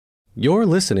You're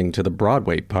listening to the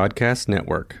Broadway Podcast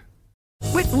Network.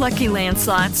 With Lucky Land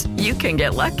Slots, you can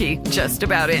get lucky just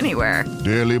about anywhere.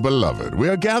 Dearly beloved, we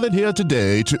are gathered here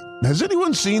today to... Has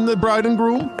anyone seen the bride and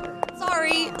groom?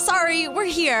 Sorry, we're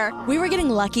here. We were getting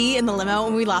lucky in the limo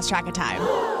and we lost track of time.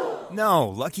 No,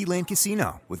 Lucky Land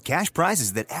Casino, with cash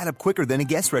prizes that add up quicker than a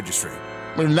guest registry.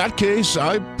 In that case,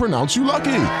 I pronounce you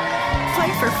lucky.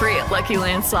 Play for free at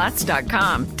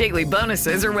LuckyLandSlots.com. Daily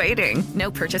bonuses are waiting. No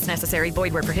purchase necessary.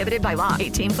 Void where prohibited by law.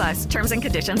 18+. Terms and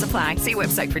conditions apply. See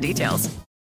website for details.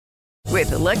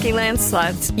 With the Lucky Land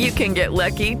Slots, you can get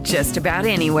lucky just about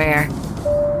anywhere.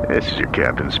 This is your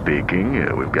captain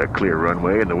speaking. We've got clear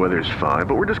runway and the weather's fine,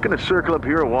 but we're just going to circle up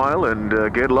here a while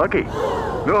and get lucky.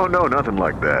 No, nothing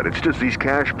like that. It's just these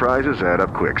cash prizes add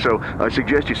up quick. So I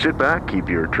suggest you sit back, keep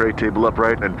your tray table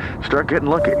upright, and start getting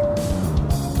lucky.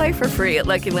 Play for free at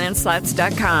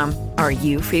LuckyLandSlots.com. Are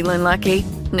you feeling lucky?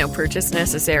 No purchase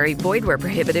necessary. Void where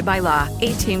prohibited by law.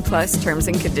 18+ terms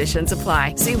and conditions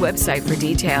apply. See website for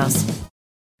details.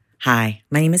 Hi,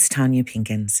 my name is Tanya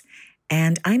Pinkins,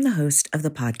 and I'm the host of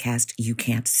the podcast You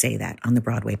Can't Say That on the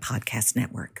Broadway Podcast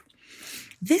Network.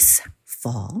 This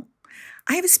fall,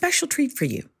 I have a special treat for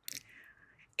you.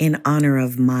 In honor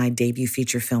of my debut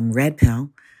feature film, Red Pill,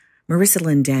 Marissa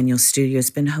Lynn Daniels Studio has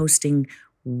been hosting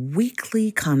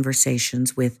weekly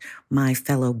conversations with my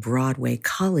fellow Broadway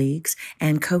colleagues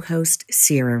and co-host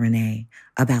Sierra Renee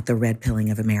about the red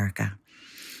pilling of America.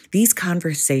 These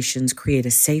conversations create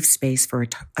a safe space for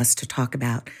us to talk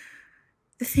about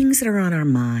the things that are on our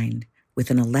mind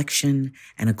with an election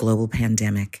and a global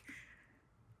pandemic.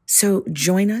 So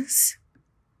join us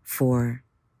for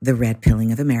The Red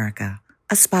Pilling of America,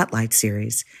 a spotlight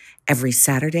series every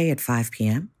Saturday at 5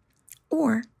 p.m.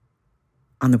 or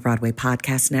on the Broadway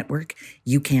Podcast Network.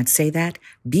 You Can't Say That,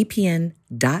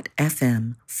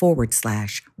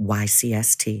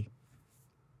 bpn.fm/YCST.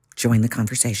 Join the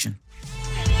conversation.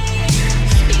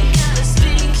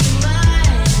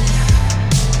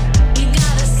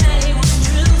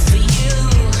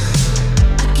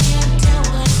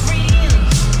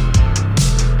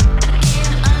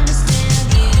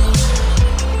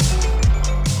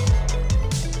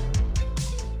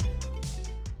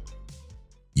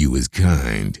 You is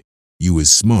kind. You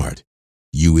is smart.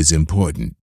 You is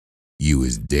important. You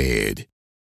is dead.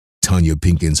 Tanya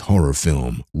Pinkins' horror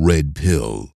film, Red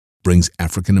Pill, brings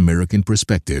African-American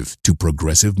perspective to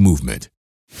progressive movement.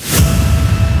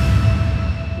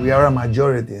 We are a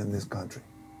majority in this country,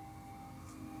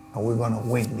 and we're going to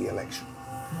win the election.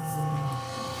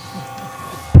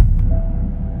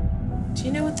 Do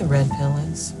you know what the red pill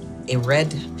is? A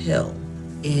red pill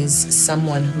is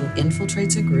someone who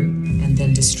infiltrates a group and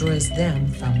then destroys them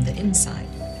from the inside.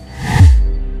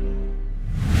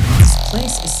 This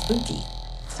place is spooky.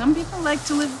 Some people like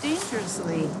to live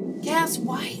dangerously. Cass,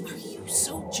 why are you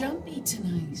so jumpy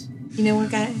tonight? You know what,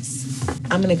 guys?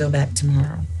 I'm gonna go back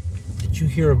tomorrow. Did you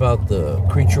hear about the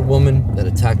creature woman that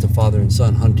attacked a father and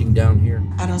son hunting down here?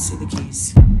 I don't see the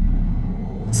case.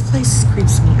 This place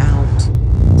creeps me out.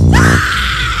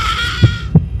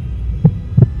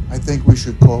 I think we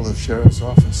should call the sheriff's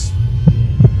office.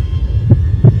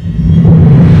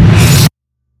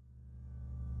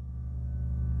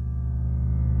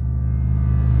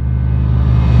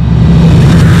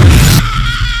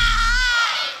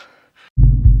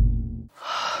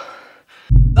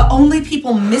 The only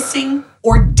people missing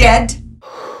or dead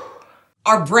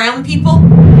are brown people?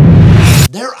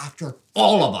 They're after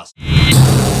all of us.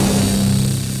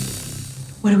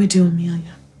 What do we do,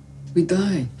 Amelia? We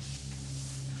die.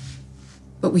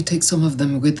 But we take some of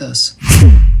them with us.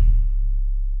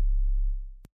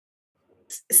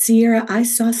 Sierra, I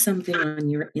saw something on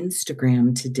your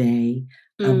Instagram today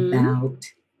about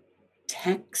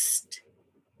Text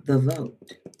the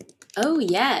Vote. Oh,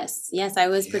 yes. Yes, I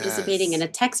was participating in a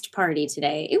text party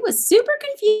today. It was super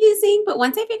confusing, but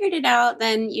once I figured it out,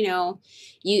 then,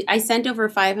 I sent over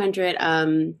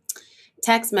 500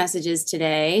 text messages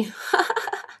today.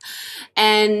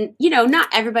 And, not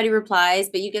everybody replies,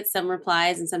 but you get some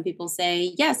replies and some people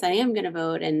say, yes, I am going to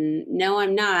vote. And no,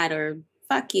 I'm not, or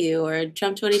fuck you, or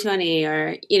Trump 2020,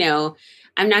 or,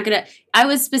 I'm not going to. I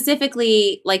was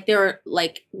specifically there were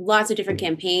lots of different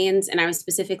campaigns, and I was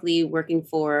specifically working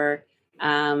for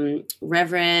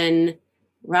Reverend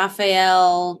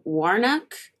Raphael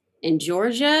Warnock in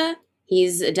Georgia.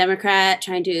 He's a Democrat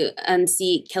trying to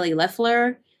unseat Kelly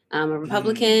Loeffler, a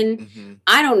Republican. Mm-hmm.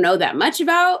 I don't know that much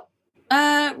about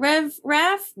Rev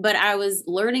Raf, but I was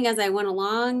learning as I went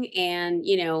along. And,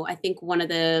 I think one of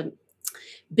the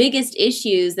biggest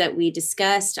issues that we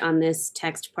discussed on this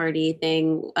text party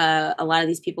thing, a lot of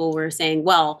these people were saying,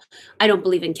 well, I don't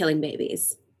believe in killing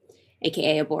babies.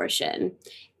 aka abortion.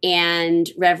 And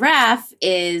Rev Raf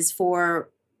is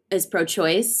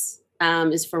pro-choice,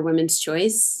 is for women's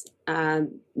choice,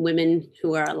 women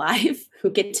who are alive, who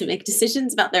get to make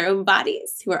decisions about their own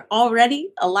bodies, who are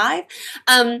already alive.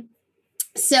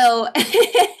 So,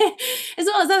 as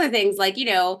well as other things like,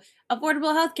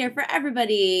 affordable healthcare for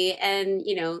everybody and,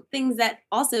 things that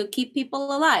also keep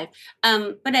people alive.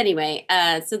 But anyway,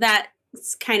 so that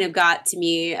kind of got to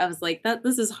me. I was like,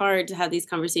 this is hard to have these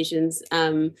conversations,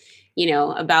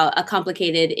 about a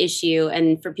complicated issue,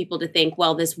 and for people to think,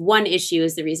 well, this one issue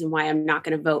is the reason why I'm not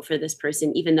going to vote for this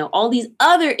person, even though all these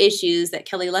other issues that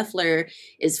Kelly Loeffler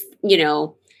is,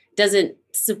 doesn't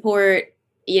support,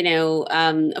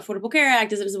 Affordable Care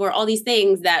Act, doesn't support all these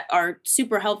things that are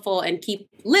super helpful and keep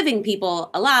living people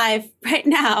alive right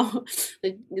now.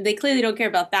 They clearly don't care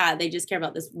about that. They just care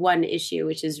about this one issue,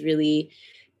 which is really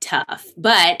tough.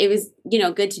 But it was,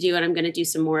 good to do, and I'm going to do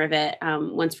some more of it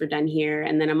once we're done here.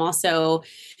 And then I'm also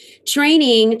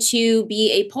training to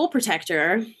be a poll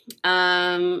protector. So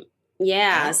on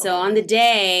the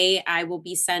day I will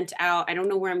be sent out. I don't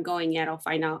know where I'm going yet. I'll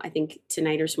find out, I think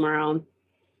tonight or tomorrow.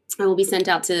 I will be sent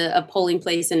out to a polling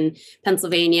place in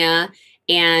Pennsylvania,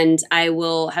 and I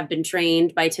will have been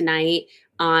trained by tonight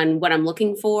on what I'm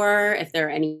looking for, if there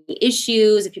are any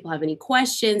issues, if people have any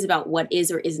questions about what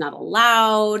is or is not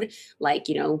allowed, like,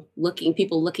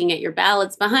 people looking at your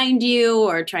ballots behind you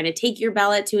or trying to take your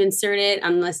ballot to insert it,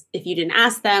 if you didn't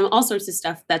ask them, all sorts of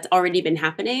stuff that's already been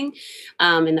happening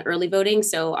in the early voting.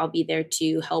 So I'll be there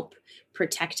to help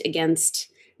protect against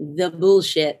the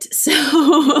bullshit.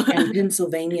 So in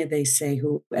Pennsylvania, they say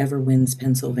whoever wins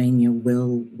Pennsylvania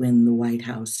will win the White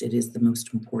House. It is the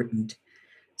most important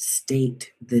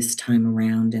state this time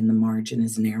around, and the margin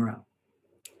is narrow.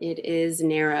 It is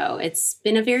narrow. It's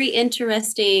been a very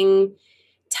interesting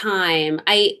time.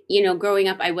 Growing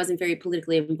up, I wasn't very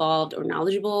politically involved or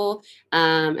knowledgeable,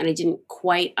 and I didn't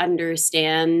quite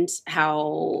understand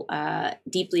how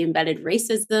deeply embedded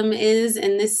racism is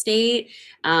in this state.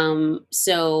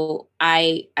 So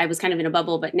I was kind of in a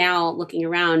bubble, but now looking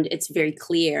around, it's very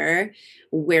clear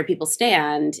where people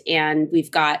stand, and we've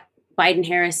got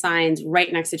Biden-Harris signs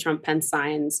right next to Trump-Pence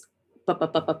signs,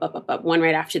 one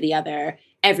right after the other,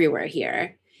 everywhere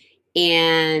here.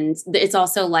 And it's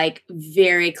also like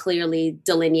very clearly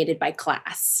delineated by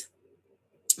class.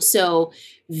 So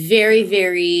very,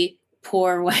 very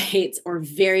poor whites or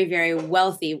very, very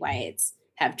wealthy whites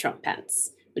have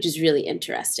Trump-Pence, which is really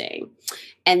interesting.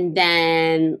 And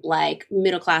then like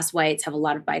middle-class whites have a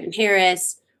lot of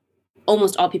Biden-Harris.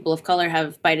 Almost all people of color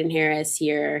have Biden-Harris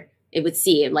here. It would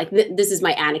seem like this is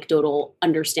my anecdotal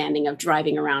understanding of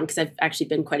driving around, because I've actually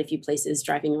been quite a few places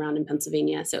driving around in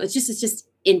Pennsylvania. So it's just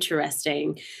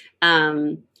interesting.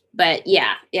 But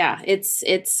yeah,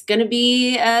 it's going to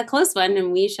be a close one,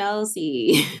 and we shall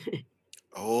see.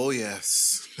 Oh,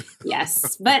 yes.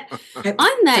 Yes. But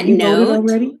on that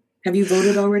note, have you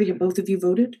voted already? Have both of you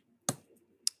voted?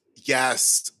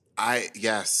 Yes.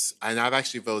 And I've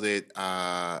actually voted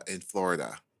in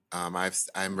Florida.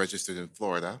 I'm registered in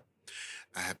Florida.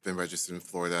 I have been registered in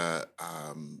Florida.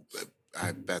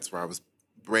 That's where I was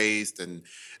raised, and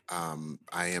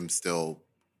I'm still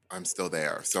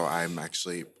there. So I'm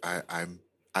actually I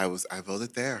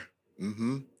voted there.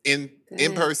 Mm-hmm. In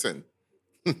person.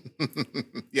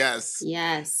 Yes. So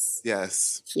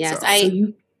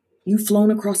you've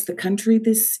flown across the country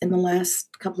in the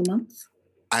last couple of months?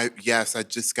 I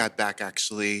just got back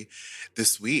actually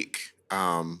this week.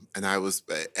 And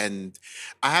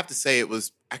I have to say it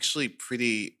was actually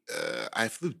pretty, I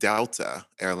flew Delta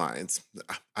Airlines.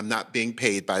 I'm not being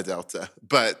paid by Delta,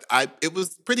 but it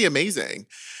was pretty amazing.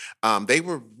 They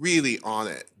were really on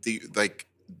it.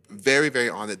 Very, very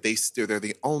on it. They're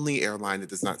the only airline that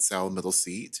does not sell middle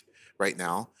seat right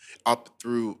now, up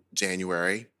through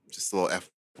January, just a little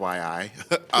FYI,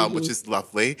 which is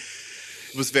lovely.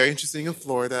 It was very interesting in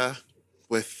Florida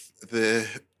with the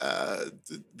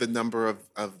number of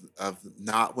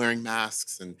not wearing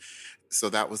masks, and so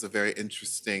that was a very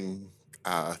interesting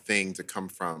thing to come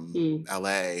from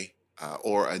LA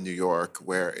or a New York,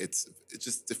 where it's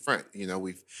just different. That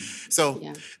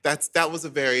was a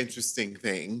very interesting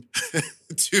thing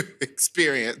to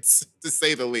experience, to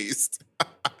say the least.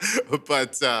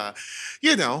 But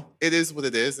it is what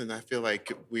it is, and I feel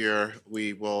like we are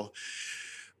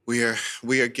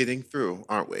getting through,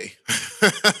 aren't we?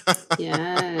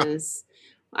 Yes.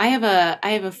 I have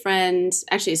a friend,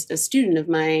 actually a student of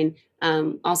mine,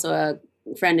 also a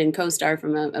friend and co-star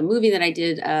from a movie that I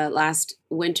did last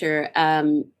winter.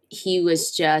 He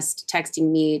was just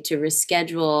texting me to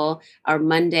reschedule our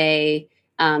Monday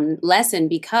lesson,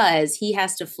 because he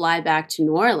has to fly back to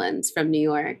New Orleans from New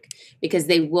York because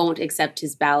they won't accept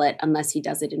his ballot unless he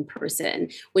does it in person,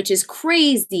 which is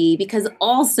crazy because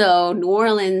also New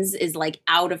Orleans is like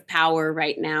out of power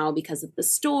right now because of the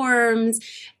storms.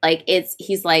 Like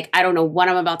he's like, I don't know what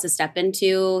I'm about to step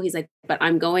into. He's like, but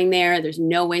I'm going there. There's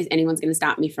no way anyone's going to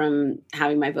stop me from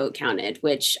having my vote counted,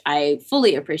 which I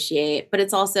fully appreciate. But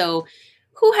it's also,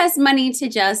 who has money to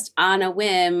just on a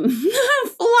whim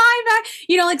fly back?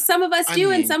 You know, like some of us do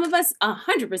and some of us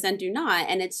 100% do not.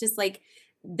 And it's just like,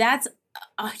 that's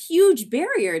a huge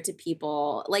barrier to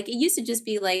people. Like it used to just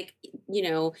be like, you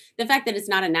know, the fact that it's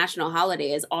not a national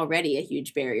holiday is already a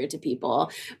huge barrier to people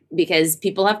because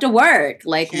people have to work.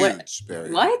 Like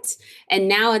what? And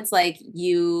now it's like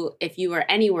if you are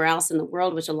anywhere else in the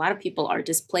world, which a lot of people are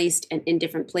displaced and in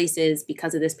different places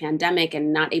because of this pandemic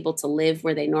and not able to live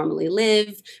where they normally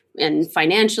live and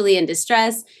financially in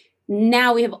distress.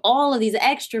 Now we have all of these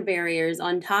extra barriers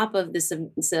on top of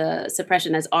the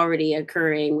suppression that's already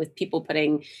occurring with people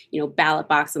putting, you know, ballot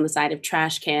box on the side of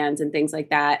trash cans and things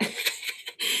like that.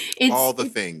 All the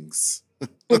things.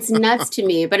 It's nuts to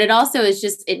me, but it also is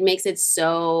just, it makes it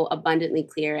so abundantly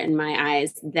clear in my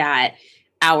eyes that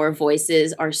our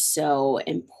voices are so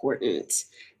important.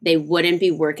 They wouldn't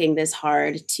be working this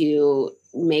hard to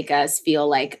make us feel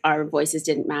like our voices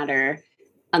didn't matter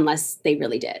unless they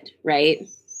really did, right?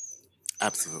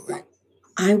 Absolutely.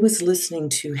 I was listening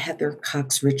to Heather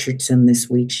Cox Richardson this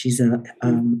week. She's a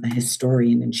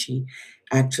historian, and she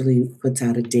actually puts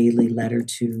out a daily letter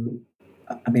to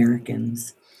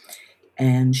Americans.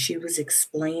 And she was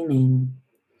explaining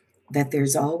that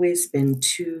there's always been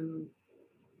two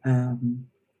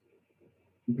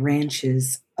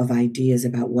branches of ideas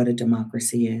about what a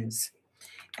democracy is.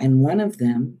 And one of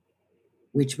them,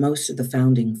 which most of the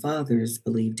founding fathers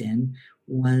believed in,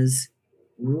 was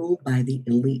rule by the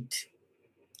elite,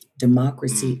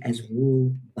 democracy as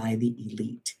rule by the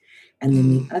elite. And then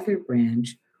the other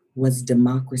branch was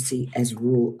democracy as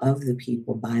rule of the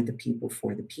people, by the people,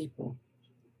 for the people.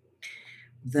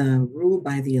 The rule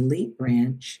by the elite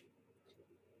branch,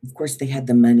 of course, they had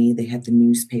the money, they had the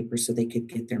newspaper so they could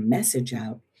get their message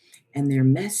out. And their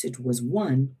message was,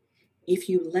 one, if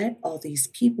you let all these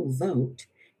people vote,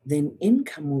 then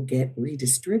income will get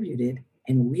redistributed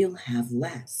and we'll have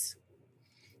less.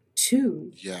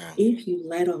 Two, if you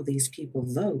let all these people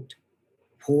vote,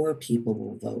 poor people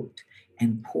will vote.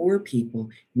 And poor people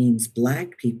means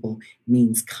Black people,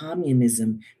 means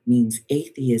communism, means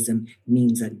atheism,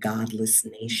 means a godless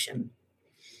nation.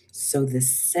 So the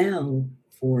sell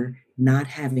for not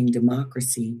having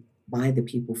democracy by the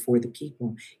people, for the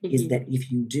people, is that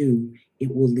if you do,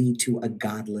 it will lead to a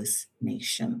godless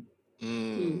nation.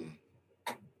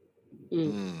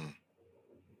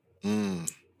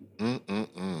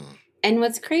 And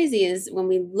what's crazy is when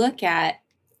we look at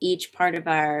each part of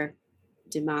our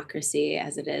democracy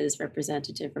as it is,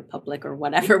 representative republic or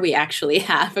whatever we actually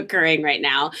have occurring right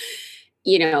now,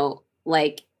 you know,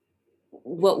 like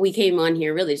what we came on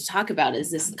here really to talk about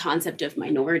is this concept of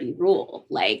minority rule.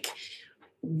 Like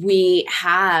we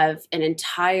have an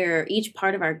entire, each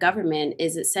part of our government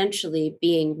is essentially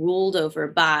being ruled over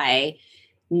by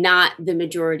not the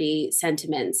majority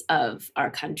sentiments of our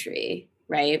country,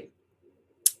 right?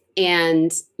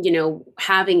 And, you know,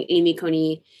 having Amy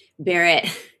Coney Barrett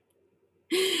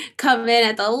come in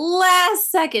at the last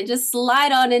second, just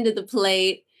slide on into the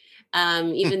plate,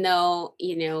 even though,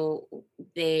 you know,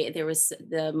 there was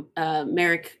the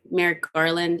Merrick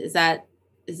Garland, is that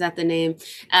the name?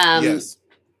 Yes.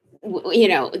 You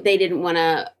know, they didn't want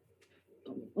to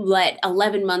let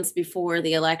 11 months before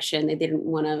the election, they didn't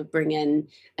want to bring in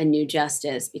a new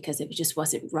justice because it just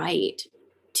wasn't right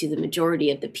to the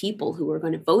majority of the people who were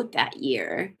going to vote that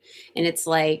year. And it's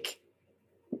like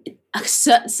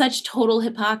such total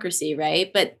hypocrisy,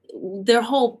 right? But their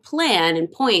whole plan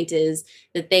and point is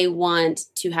that they want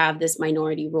to have this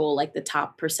minority rule, like the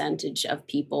top percentage of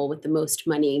people with the most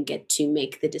money get to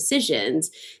make the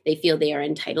decisions. They feel they are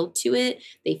entitled to it.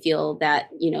 They feel that,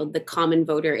 you know, the common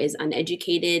voter is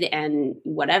uneducated and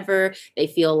whatever. They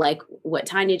feel like what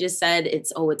Tanya just said,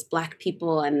 it's Black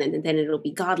people, and then it'll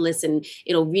be godless and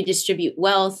it'll redistribute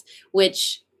wealth,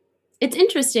 which it's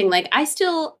interesting. Like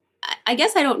I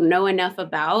guess I don't know enough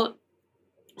about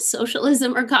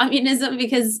socialism or communism,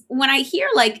 because when I hear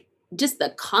like just the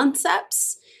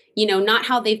concepts, you know, not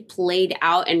how they've played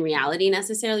out in reality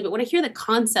necessarily, but when I hear the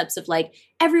concepts of like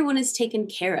everyone is taken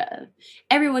care of,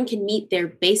 everyone can meet their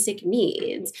basic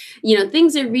needs, you know,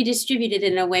 things are redistributed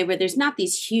in a way where there's not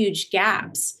these huge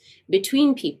gaps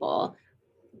between people.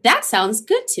 That sounds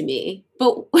good to me.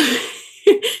 But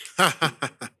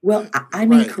Well,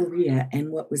 I'm in Korea, and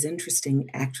what was interesting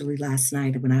actually last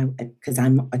night because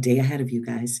I'm a day ahead of you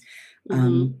guys,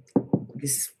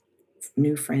 this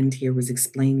new friend here was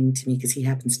explaining to me, because he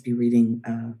happens to be reading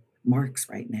Marx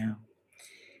right now.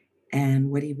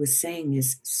 And what he was saying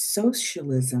is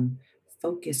socialism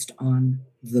focused on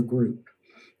the group,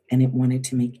 and it wanted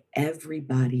to make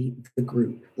everybody the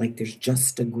group. Like there's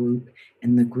just a group,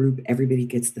 and the group, everybody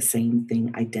gets the same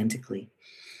thing identically.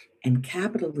 And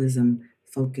capitalism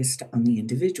focused on the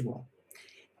individual.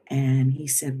 And he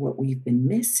said, what we've been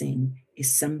missing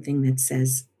is something that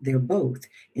says they're both.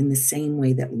 In the same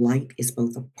way that light is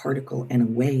both a particle and a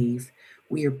wave,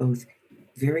 we are both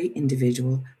very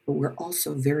individual, but we're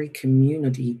also very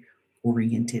community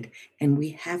oriented. And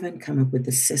we haven't come up with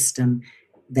a system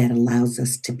that allows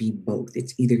us to be both.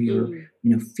 It's either you're,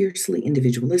 fiercely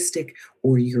individualistic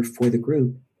or you're for the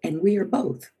group. And we are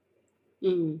both.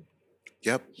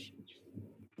 Yep.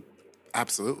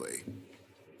 Absolutely.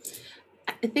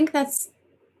 I think that's,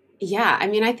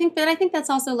 I think that's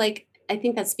also I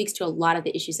think that speaks to a lot of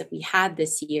the issues that we had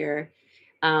this year,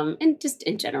 and just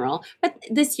in general, but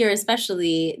this year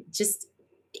especially, just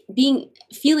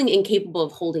feeling incapable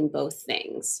of holding both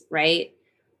things, right?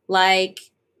 Like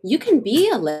you can be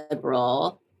a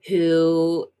liberal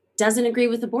who doesn't agree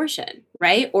with abortion,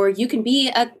 right? Or you can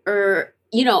be or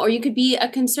you could be a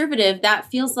conservative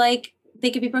that feels like they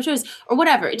could be pro-choice or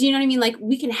whatever. Do you know what I mean? Like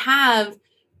we can have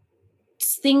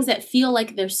things that feel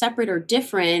like they're separate or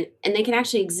different, and they can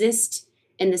actually exist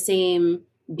in the same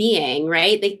being,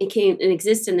 right? They can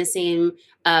exist in the same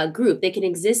group. They can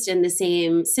exist in the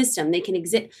same system. They can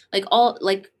exist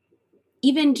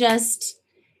even just,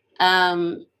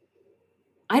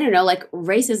 I don't know, like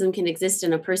racism can exist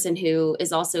in a person who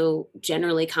is also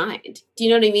generally kind. Do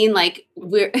you know what I mean? Like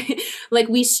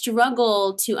we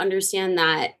struggle to understand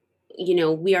that,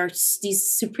 we are these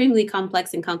supremely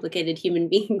complex and complicated human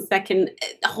beings that can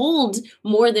hold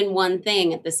more than one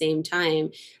thing at the same time.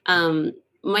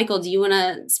 Michael, do you want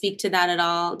to speak to that at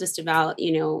all? Just about,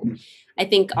 I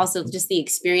think also just the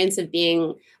experience of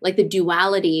being like the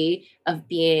duality of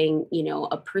being,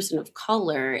 a person of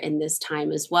color in this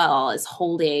time as well as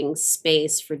holding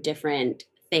space for different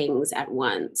things at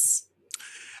once.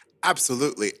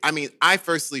 Absolutely. I mean, I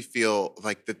firstly feel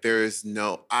like that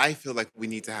I feel like we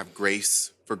need to have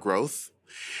grace for growth,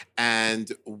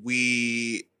 and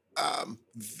we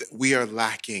are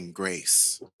lacking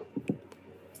grace.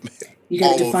 You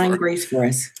got to define grace for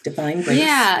us. Define grace.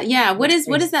 Yeah. What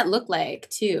does that look like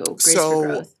too? Grace for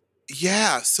growth.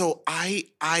 Yeah. So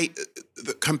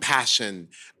the compassion,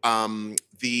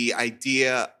 the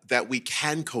idea that we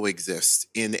can coexist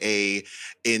in a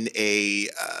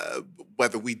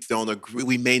whether we don't agree,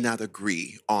 we may not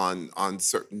agree on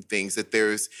certain things, that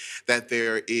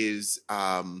there is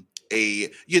a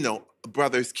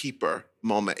brother's keeper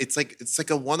moment. It's like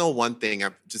a 101 thing.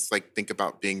 I just think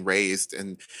about being raised,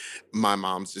 and my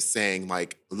mom's just saying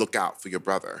look out for your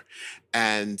brother.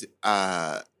 And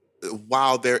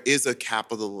while there is a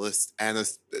capitalist and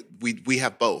we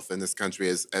have both in this country,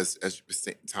 as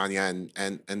Tanya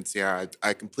and Sierra,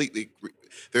 I completely agree.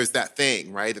 There's that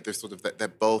thing, right? That there's sort of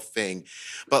that both thing,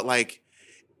 but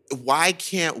why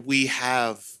can't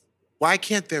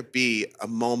there be a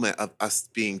moment of us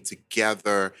being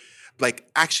together,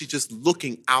 actually just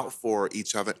looking out for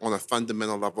each other on a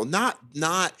fundamental level? Not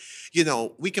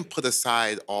we can put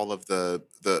aside all of the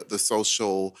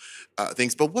social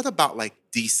things, but what about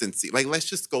decency? Let's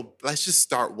just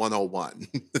start 101.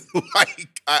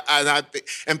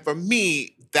 And for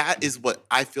me, that is what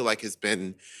I feel like has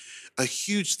been a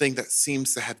huge thing that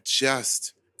seems to have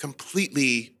just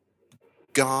completely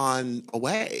gone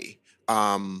away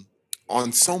on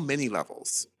so many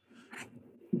levels.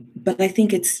 But I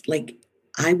think it's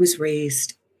I was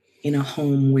raised in a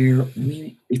home where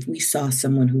if we saw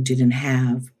someone who didn't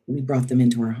have, we brought them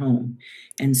into our home.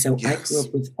 And so I grew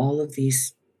up with all of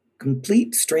these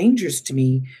complete strangers to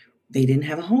me. They didn't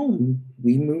have a home.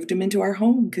 We moved them into our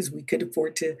home because we could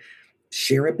afford to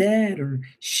share a bed or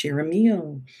share a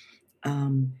meal.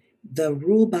 The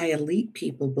rule by elite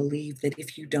people believe that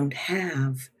if you don't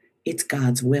have, it's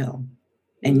God's will,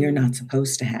 and you're not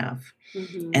supposed to have.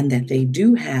 Mm-hmm. And that they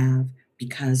do have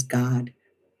because God,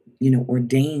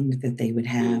 ordained that they would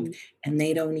have. Mm. And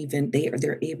they don't even,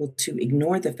 they're able to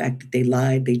ignore the fact that they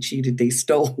lied, they cheated, they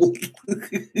stole.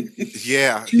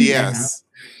 Yeah. Yes.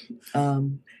 That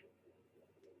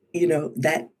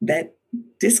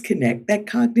disconnect, that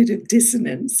cognitive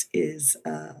dissonance is,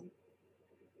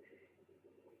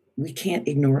 we can't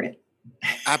ignore it.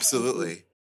 Absolutely.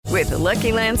 With the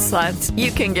Lucky Land Slots,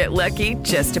 you can get lucky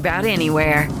just about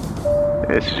anywhere.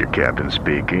 This is your captain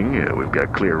speaking. We've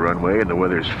got clear runway and the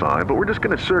weather's fine, but we're just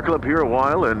going to circle up here a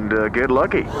while and get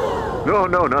lucky. No,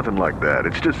 nothing like that.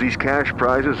 It's just these cash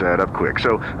prizes add up quick.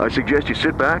 So I suggest you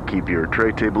sit back, keep your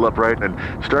tray table upright, and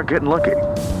start getting lucky.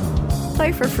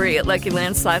 Play for free at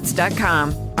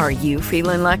LuckyLandSlots.com. Are you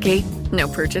feeling lucky? No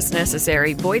purchase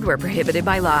necessary. Void where prohibited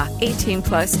by law. 18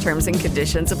 plus terms and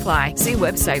conditions apply. See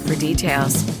website for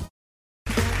details.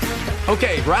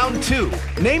 Okay, round two.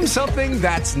 Name something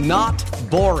that's not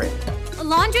boring. A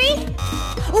laundry?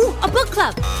 Ooh, a book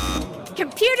club.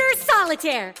 Computer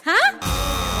solitaire, huh?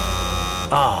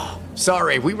 Ah,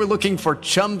 sorry, we were looking for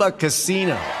Chumba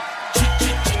Casino.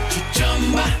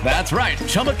 That's right,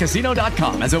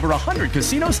 ChumbaCasino.com has over 100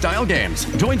 casino-style games.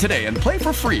 Join today and play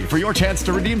for free for your chance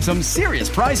to redeem some serious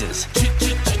prizes.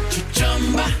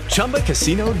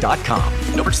 ChumbaCasino.com.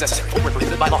 No purchase necessary. Void where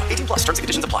prohibited by law. 18 plus terms and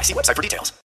conditions apply. See website for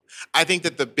details. I think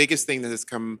that the biggest thing that has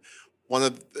come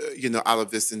out of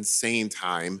this insane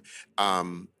time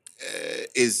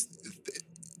is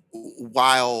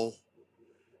while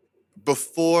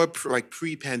before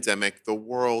pre-pandemic, the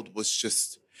world was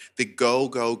just the go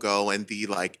and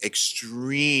the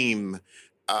extreme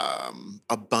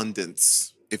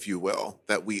abundance, if you will,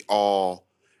 that we all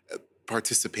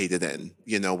participated in,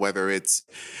 whether it's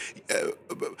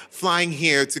flying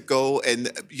here to go and,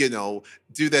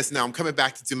 do this. Now I'm coming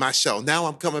back to do my show. Now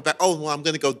I'm coming back. Oh, well, I'm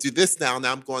going to go do this now.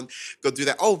 Now I'm going to go do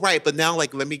that. Oh, right. But now,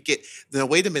 let me get,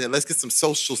 wait a minute. Let's get some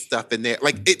social stuff in there.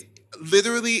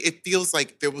 It feels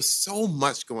like there was so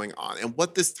much going on. And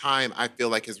what this time I feel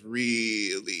like has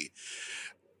really,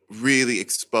 really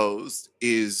exposed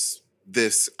is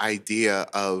this idea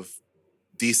of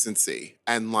decency.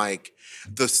 And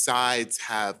the sides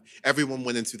everyone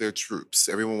went into their troops.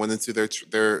 Everyone went into their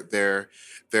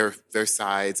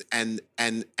sides, and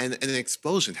an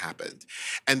explosion happened.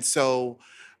 And so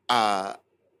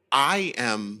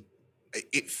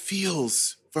it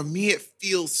feels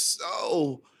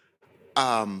so.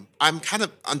 I'm kind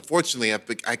of, unfortunately,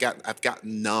 I've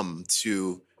gotten numb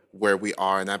to where we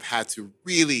are, and I've had to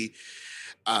really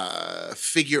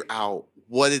figure out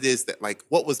what it is that,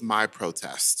 what was my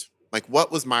protest?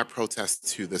 What was my protest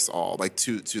to this all,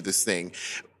 to this thing,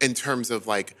 in terms of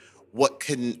what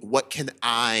can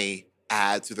I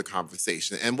add to the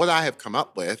conversation? And what I have come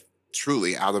up with,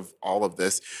 truly, out of all of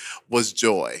this, was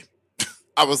joy.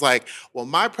 I was like, well,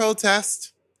 my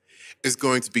protest is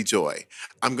going to be joy.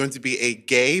 I'm going to be a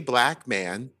gay Black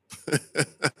man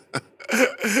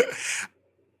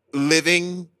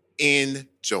living in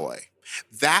joy.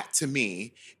 That, to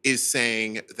me, is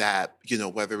saying that,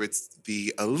 whether it's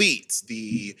the elite,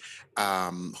 the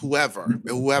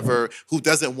whoever who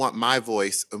doesn't want my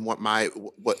voice and what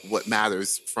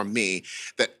matters from me,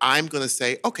 that I'm going to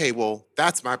say, okay, well,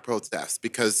 that's my protest,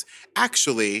 because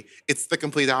actually it's the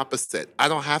complete opposite. I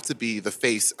don't have to be the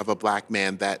face of a Black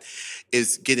man that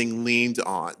is getting leaned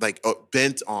on,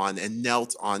 bent on and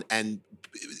knelt on, and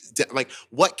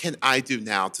what can I do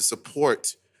now to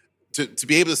support? To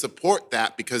be able to support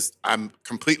that, because I'm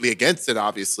completely against it,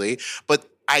 obviously, but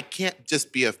I can't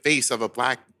just be a face of a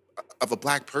black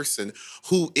person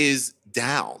who is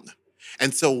down.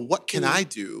 And so what can I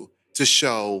do to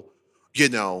show,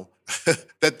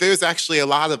 that there's actually a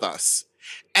lot of us,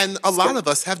 and a lot of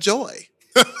us have joy.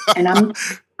 And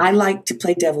I like to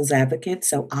play devil's advocate.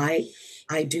 So I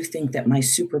do think that my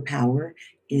superpower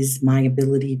is my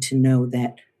ability to know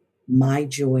that my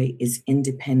joy is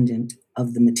independent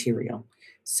of the material.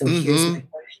 So here's my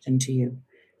question to you.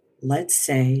 Let's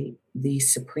say the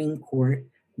Supreme Court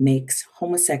makes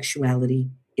homosexuality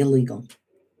illegal.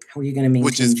 How are you going to maintain joy?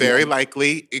 Which is very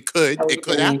likely. It could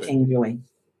happen. Maintain joy?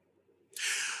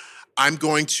 I am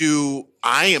going to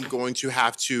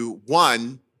have to,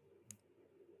 one,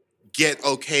 get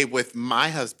okay with my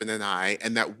husband and I,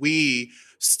 and that we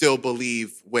still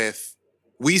believe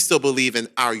in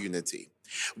our unity.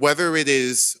 Whether it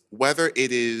is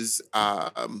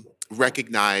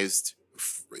recognized,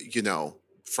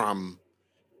 from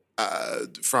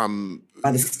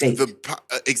by the state,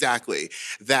 exactly,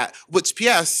 that, which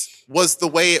P.S. was the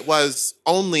way it was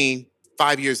only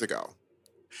 5 years ago.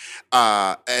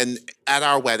 And at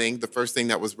our wedding, the first thing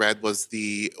that was read was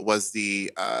the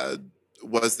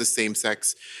same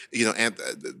sex, and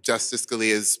Justice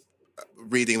Scalia's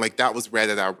reading, that was read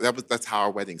that's how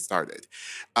our wedding started.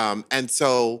 And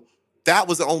so that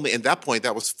was at that point,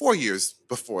 that was 4 years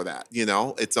before that,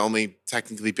 it's only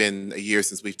technically been a year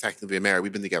since we've technically been married.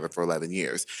 We've been together for 11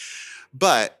 years.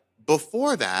 But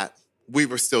before that, we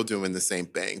were still doing the same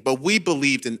thing, but we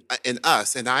believed in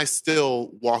us, and I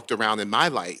still walked around in my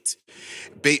light,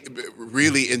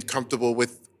 really uncomfortable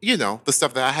with, the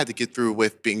stuff that I had to get through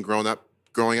with being grown up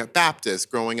growing up Baptist,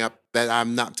 growing up that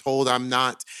I'm not told I'm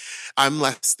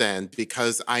less than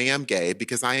because I am gay,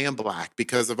 because I am Black,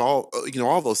 because of all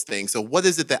those things. So what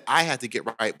is it that I had to get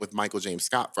right with Michael James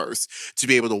Scott first to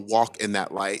be able to walk in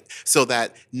that light so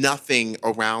that nothing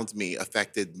around me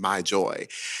affected my joy?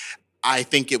 I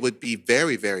think it would be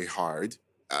very, very hard.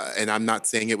 And I'm not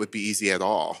saying it would be easy at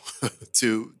all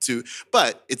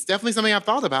but it's definitely something I've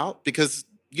thought about because,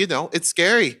 it's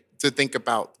scary to think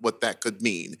about what that could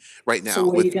mean right now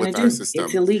with our system.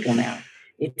 It's illegal now.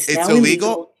 It's now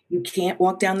illegal. You can't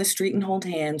walk down the street and hold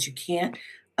hands. You can't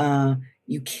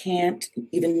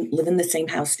even live in the same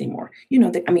house anymore.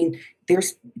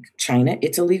 There's China.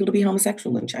 It's illegal to be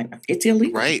homosexual in China. It's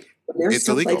illegal. Right. But there's it's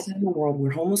still illegal. places in the world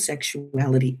where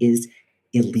homosexuality is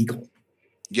illegal.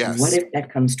 Yes. What if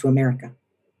that comes to America?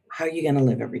 How are you going to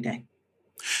live every day?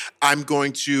 I'm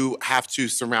going to have to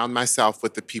surround myself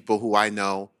with the people who I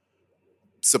know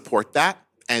support that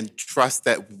and trust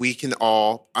that we can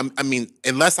all,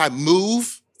 unless I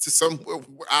move to somewhere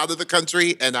out of the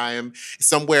country and I am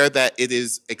somewhere that it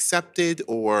is accepted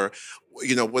or,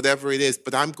 whatever it is,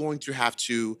 but I'm going to have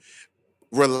to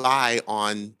rely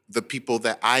on the people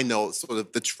that I know, sort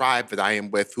of the tribe that I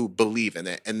am with who believe in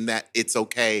it and that it's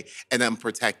okay and I'm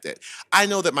protected. I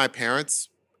know that my parents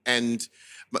and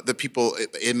the people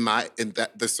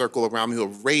the circle around me who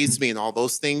have raised me and all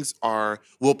those things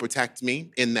will protect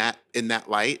me in that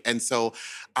light. And so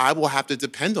I will have to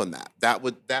depend on that.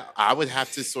 I would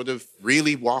have to sort of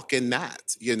really walk in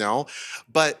that,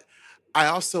 But I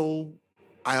also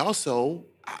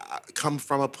come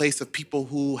from a place of people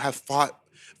who have fought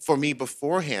for me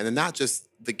beforehand, and not just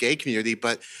the gay community,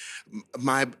 but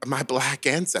my Black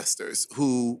ancestors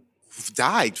who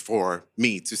died for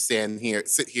me to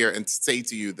sit here and say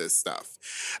to you this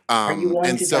stuff. Are you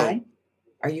willing to die?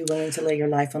 Are you willing to lay your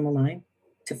life on the line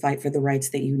to fight for the rights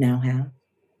that you now have?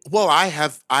 Well, I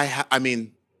have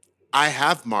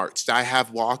marched. I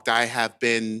have walked. I have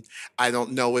been. I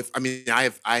don't know if.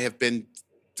 I have been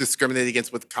discriminated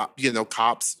against with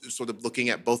cops sort of looking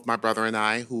at both my brother and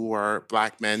I, who are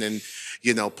Black men, and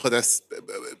put us,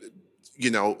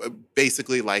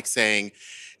 basically like saying,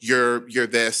 you're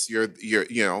this, you're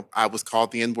I was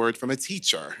called the N-word from a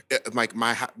teacher, like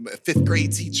my 5th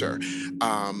grade teacher,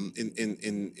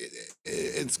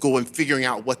 in school, and figuring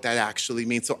out what that actually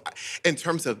means. So in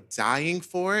terms of dying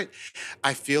for it,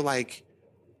 I feel like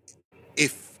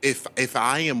if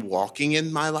I am walking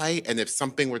in my light, and if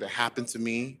something were to happen to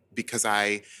me because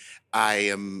I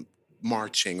am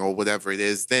marching or whatever it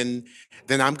is, then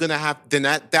I'm gonna have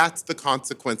that's the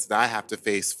consequence that I have to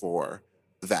face for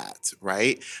that,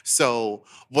 right? So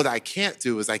what I can't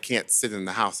do is I can't sit in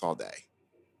the house all day.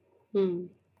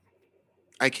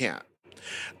 I can't.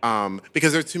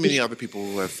 Because there are too many other people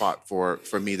who have fought for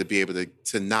me to be able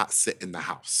to not sit in the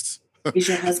house. Is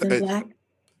your husband Black?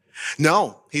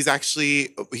 No, he's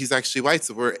actually white.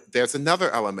 So there's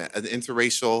another element, an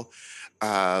interracial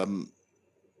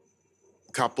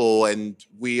couple, and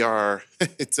we are.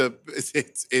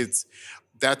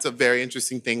 That's a very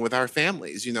interesting thing with our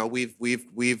families.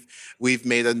 We've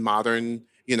made a modern.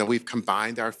 We've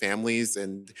combined our families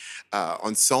and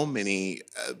on so many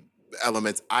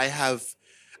elements. I have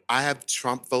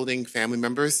Trump voting family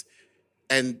members.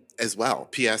 And as well,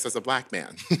 P.S. as a Black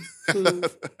man.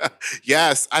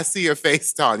 Yes, I see your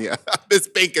face, Tanya. Ms.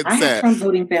 Pinkins I said. have Trump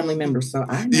voting family members, so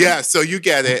I know. Yeah, so you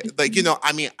get it. Like,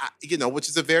 which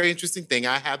is a very interesting thing.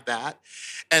 I have that.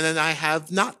 And then I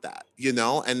have not that,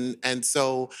 And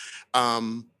so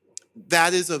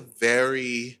that is a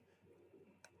very,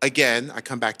 again, I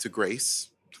come back to grace.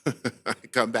 I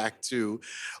come back to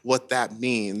what that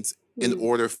means in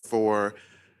order for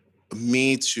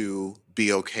me to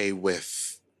be okay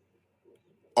with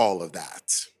all of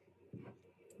that.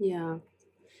 Yeah.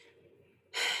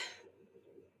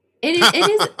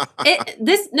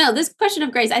 This question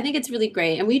of grace, I think it's really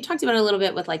great. And we talked about it a little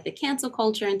bit with like the cancel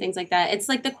culture and things like that. It's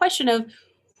like the question of,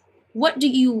 what do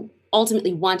you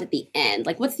ultimately want at the end?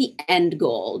 Like, what's the end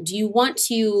goal? Do you want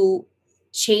to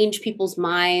change people's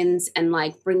minds and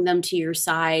like bring them to your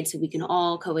side so we can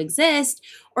all coexist?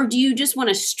 Or do you just want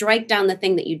to strike down the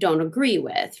thing that you don't agree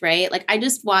with, right? Like, I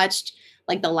just watched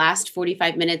like the last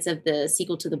 45 minutes of the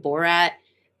sequel to the Borat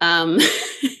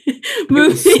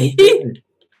movie.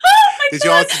 Did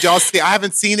y'all see? I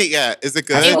haven't seen it yet. Is it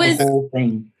good? It was the whole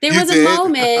thing. There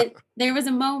was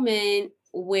a moment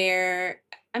where,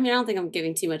 I don't think I'm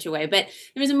giving too much away, but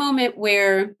there was a moment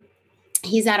where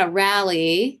he's at a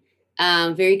rally,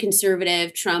 very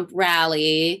conservative Trump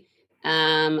rally,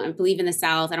 I believe in the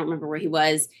South. I don't remember where he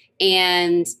was.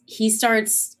 And he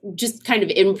starts just kind of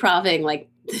improvising like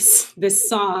this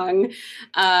song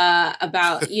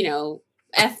about,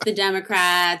 F the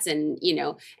Democrats and,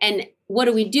 and what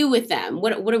do we do with them?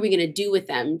 What are we going to do with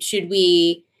them? Should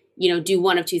we, do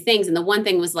one of two things? And the one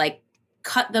thing was like,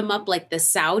 cut them up like the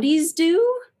Saudis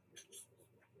do.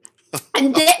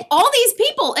 And all these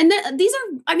people, and these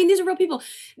are real people.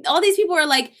 All these people are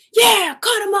like, yeah,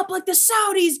 cut them up like the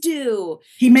Saudis do.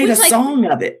 He made a song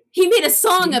of it. He made a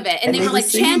song of it. And they were like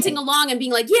chanting along and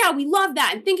being like, yeah, we love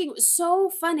that. And thinking it was so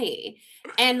funny.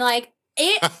 And like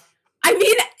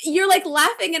you're like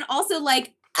laughing and also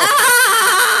like,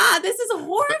 this is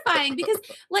horrifying because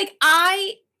like,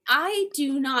 I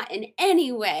do not in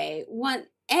any way want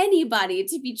anybody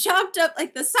to be chopped up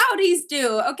like the Saudis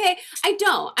do. Okay. I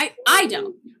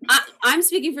don't. I'm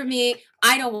speaking for me.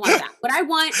 I don't want that. What I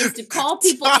want is to call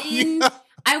people in.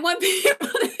 I want people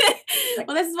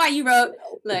well, this is why you wrote,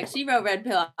 look, she wrote Red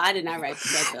Pill. I did not write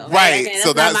Red Pill. Right. Okay,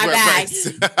 so that's my bag.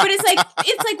 But it's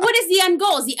like, what is the end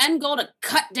goal? Is the end goal to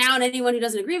cut down anyone who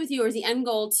doesn't agree with you? Or is the end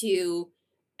goal to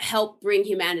help bring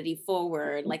humanity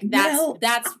forward? Like that's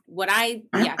what go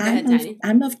ahead, Tiny.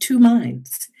 I'm of two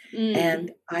minds.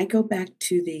 And I go back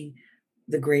to the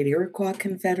Great Iroquois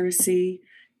Confederacy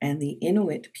and the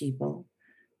Inuit people.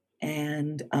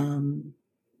 And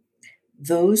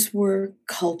those were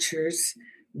cultures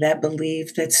that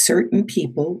believed that certain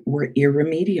people were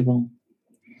irremediable.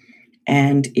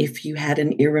 And if you had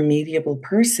an irremediable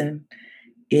person,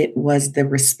 it was the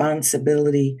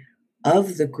responsibility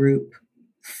of the group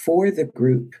for the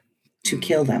group to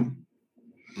kill them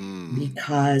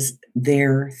because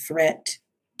their threat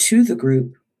to the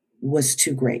group was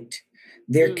too great.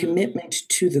 Their commitment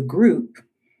to the group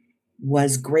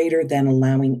was greater than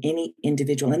allowing any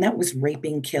individual, and that was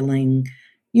raping, killing,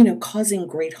 causing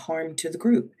great harm to the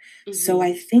group. So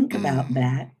I think about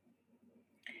that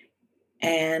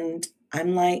and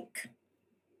I'm like,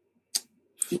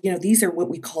 these are what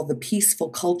we call the peaceful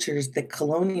cultures that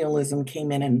colonialism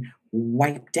came in and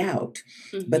wiped out.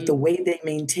 But the way they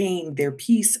maintained their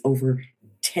peace over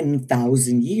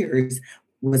 10,000 years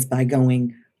was by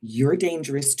going, you're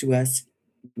dangerous to us,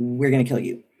 we're going to kill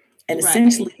you. And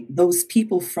essentially, those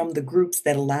people from the groups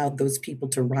that allowed those people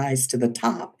to rise to the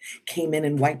top came in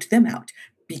and wiped them out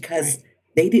because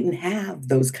they didn't have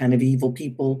those kind of evil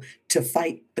people to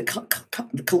fight the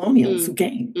colonials who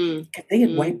came. They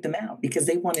had wiped them out because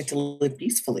they wanted to live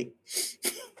peacefully.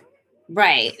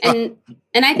 Right. And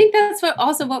I think that's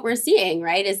what we're seeing,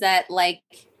 right? Is that like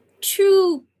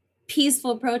true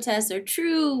peaceful protests or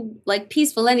true like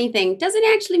peaceful anything doesn't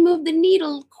actually move the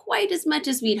needle quite as much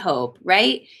as we'd hope,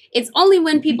 right? It's only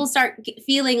when people start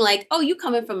feeling like, oh, you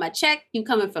coming from my check, you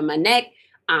coming from my neck,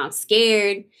 I'm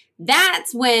scared.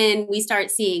 That's when we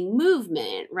start seeing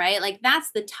movement, right? Like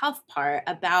that's the tough part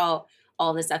about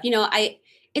all this stuff.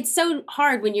 It's so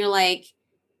hard when you're like,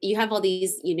 you have all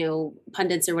these,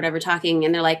 pundits or whatever talking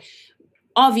and they're like,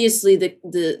 obviously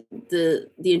the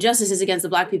injustices against the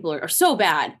Black people are so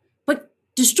bad.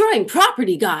 Destroying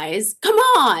property, guys. Come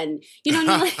on. You're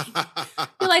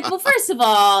like, well, first of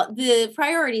all, the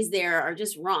priorities there are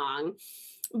just wrong.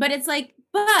 But it's like,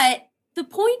 but the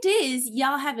point is,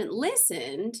 y'all haven't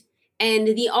listened. And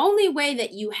the only way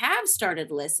that you have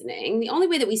started listening, the only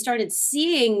way that we started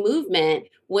seeing movement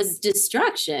was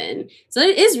destruction. So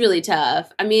it is really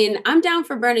tough. I mean, I'm down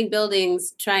for burning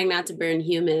buildings, trying not to burn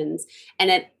humans.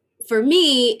 And for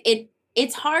me,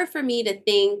 it's hard for me to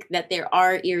think that there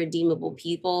are irredeemable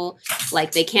people,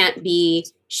 like they can't be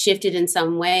shifted in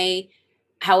some way.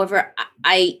 However,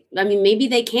 I mean, maybe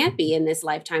they can't be in this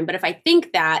lifetime. But if I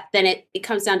think that, then it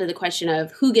comes down to the question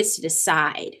of who gets to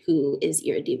decide who is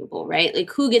irredeemable, right? Like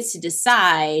who gets to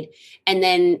decide? And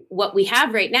then what we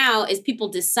have right now is people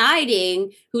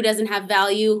deciding who doesn't have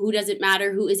value, who doesn't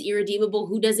matter, who is irredeemable,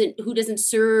 who doesn't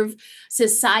serve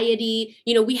society.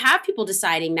 We have people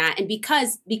deciding that. And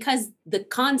because the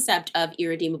concept of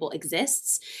irredeemable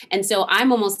exists. And so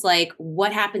I'm almost like,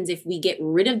 what happens if we get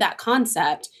rid of that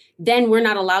concept? Then we're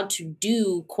not allowed to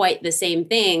do quite the same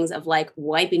things of like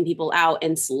wiping people out,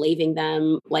 enslaving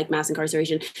them, like mass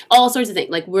incarceration, all sorts of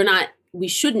things. Like we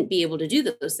shouldn't be able to do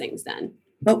those things then.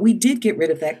 But we did get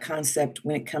rid of that concept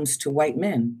when it comes to white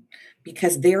men,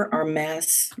 because there are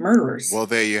mass murderers. Well,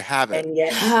 there you have it. And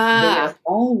yet they are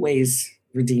always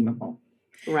redeemable.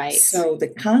 Right. So the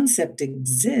concept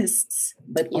exists,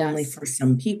 but only for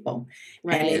some people.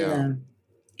 Right. And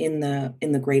in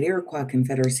the Great Iroquois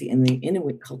Confederacy and the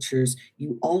Inuit cultures,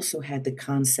 you also had the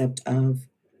concept of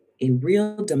a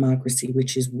real democracy,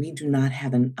 which is we do not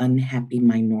have an unhappy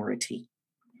minority.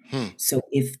 So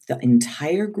if the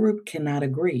entire group cannot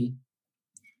agree,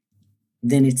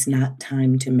 then it's not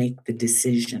time to make the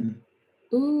decision.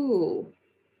 Ooh.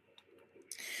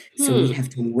 So we have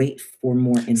to wait for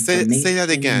more information. Say that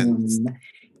again.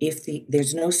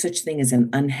 There's no such thing as an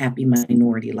unhappy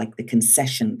minority, like the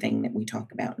concession thing that we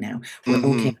talk about now. Where,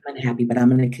 okay, I'm unhappy, but I'm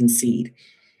going to concede.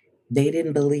 They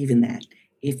didn't believe in that.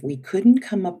 If we couldn't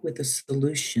come up with a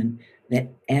solution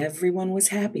that everyone was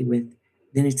happy with,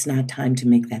 then it's not time to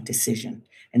make that decision.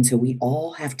 And so we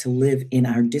all have to live in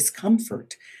our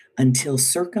discomfort until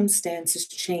circumstances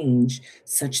change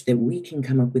such that we can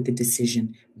come up with a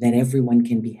decision that everyone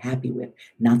can be happy with.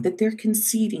 Not that they're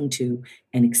conceding to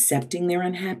and accepting their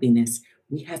unhappiness.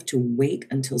 We have to wait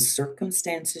until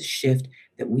circumstances shift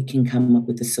that we can come up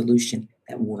with a solution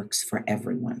that works for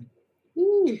everyone.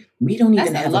 We don't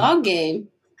even have a long game.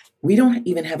 We don't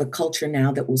even have a culture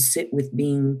now that will sit with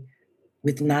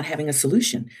not having a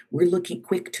solution. We're looking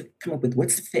quick to come up with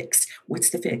what's the fix,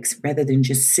 rather than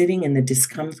just sitting in the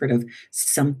discomfort of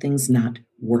something's not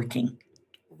working.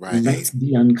 Right. Let's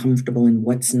be uncomfortable in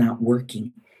what's not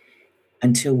working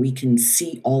until we can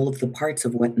see all of the parts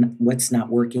of what's not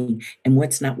working and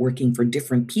what's not working for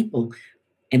different people,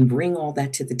 and bring all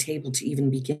that to the table to even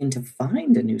begin to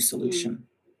find a new solution.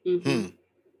 Mm-hmm.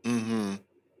 Mm-hmm.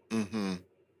 Mm-hmm.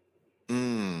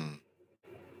 Mm.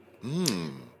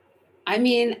 Mm. I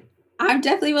mean, I'm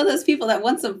definitely one of those people that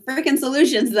want some freaking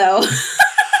solutions, though. Like,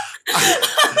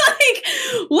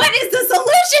 what is the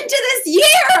solution to this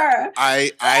year?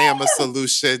 I am a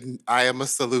solution. I am a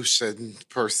solution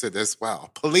person as well.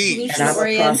 Please. And I'm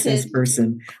a process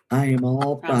person. I am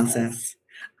all process.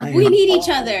 We need each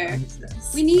other.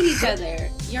 We need each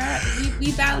other.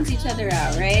 We balance each other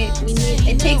out, right?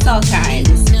 It takes all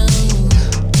kinds.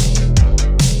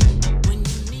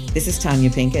 This is Tanya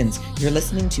Pinkins. You're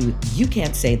listening to You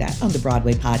Can't Say That on the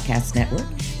Broadway Podcast Network.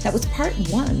 That was part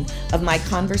 1 of my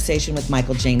conversation with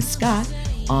Michael James Scott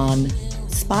on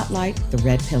Spotlight, the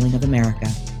Red Pilling of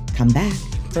America. Come back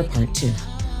for part 2.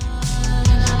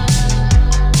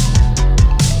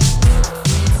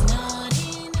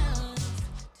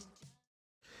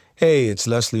 Hey, it's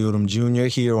Leslie Odom Jr.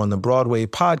 here on the Broadway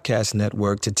Podcast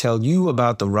Network to tell you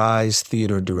about the Rise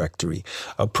Theater Directory,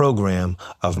 a program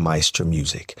of Maestra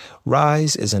Music.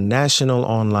 Rise is a national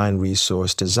online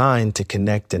resource designed to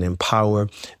connect and empower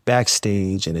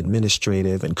backstage and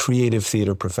administrative and creative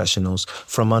theater professionals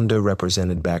from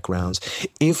underrepresented backgrounds.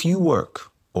 If you work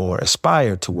or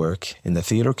aspire to work in the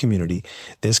theater community,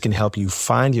 this can help you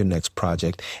find your next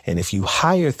project. And if you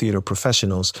hire theater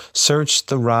professionals, search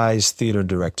the Rise Theater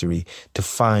Directory to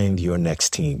find your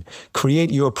next team.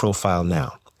 Create your profile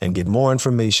now and get more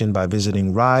information by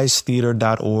visiting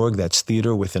risetheater.org. That's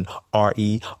theater with an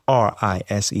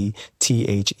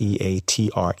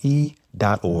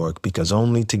RERISETHEATRE.org, because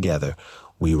only together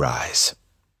we rise.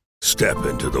 Step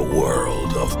into the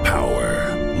world of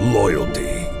power, loyalty,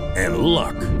 and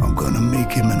luck. I'm gonna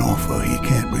make him an offer he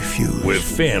can't refuse. With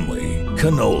family,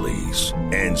 cannolis,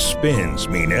 and spins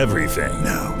mean everything.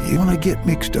 Now, you wanna get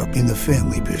mixed up in the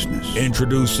family business.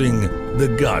 Introducing The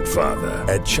Godfather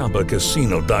at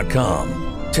ChumbaCasino.com.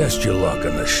 Test your luck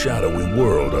in the shadowy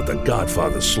world of The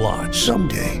Godfather slot.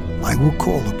 Someday, I will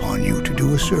call upon you to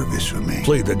do a service for me.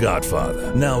 Play The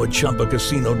Godfather, now at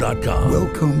ChumbaCasino.com.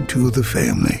 Welcome to the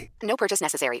family. No purchase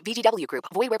necessary. VGW Group.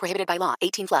 Void where prohibited by law.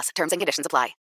 18+. Terms and conditions apply.